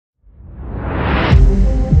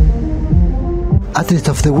Athlete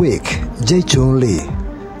of the Week, Jaechun Lee.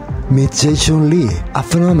 Meet Jaechun Lee, a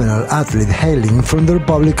phenomenal athlete hailing from the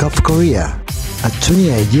Republic of Korea. At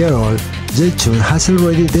 28-year-old, Jaechun has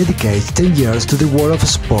already dedicated 10 years to the world of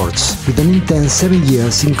sports, with an intense 7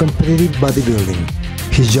 years in competitive bodybuilding.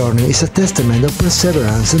 His journey is a testament of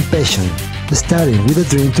perseverance and passion. Starting with a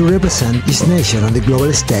dream to represent his nation on the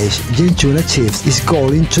global stage, Jaechun achieved his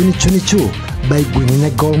goal in 2022 by winning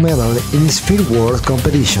a gold medal in his field world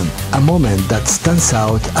competition, a moment that stands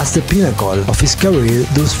out as the pinnacle of his career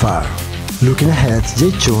thus far. Looking ahead,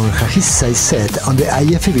 Jaechun has his sights set on the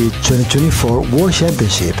IFBB 2024 World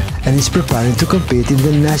Championship and is preparing to compete in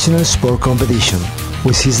the national sport competition.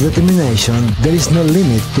 With his determination, there is no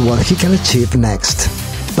limit to what he can achieve next.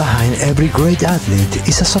 Behind every great athlete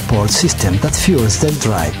is a support system that fuels their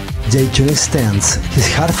drive. Jaechun extends his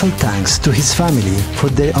heartfelt thanks to his family for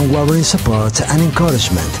their unwavering support and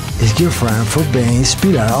encouragement, his girlfriend for being his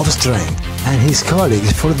pillar of strength, and his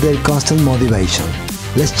colleagues for their constant motivation.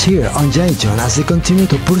 Let's cheer on Jaechun as they continue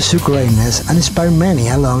to pursue greatness and inspire many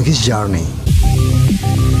along his journey.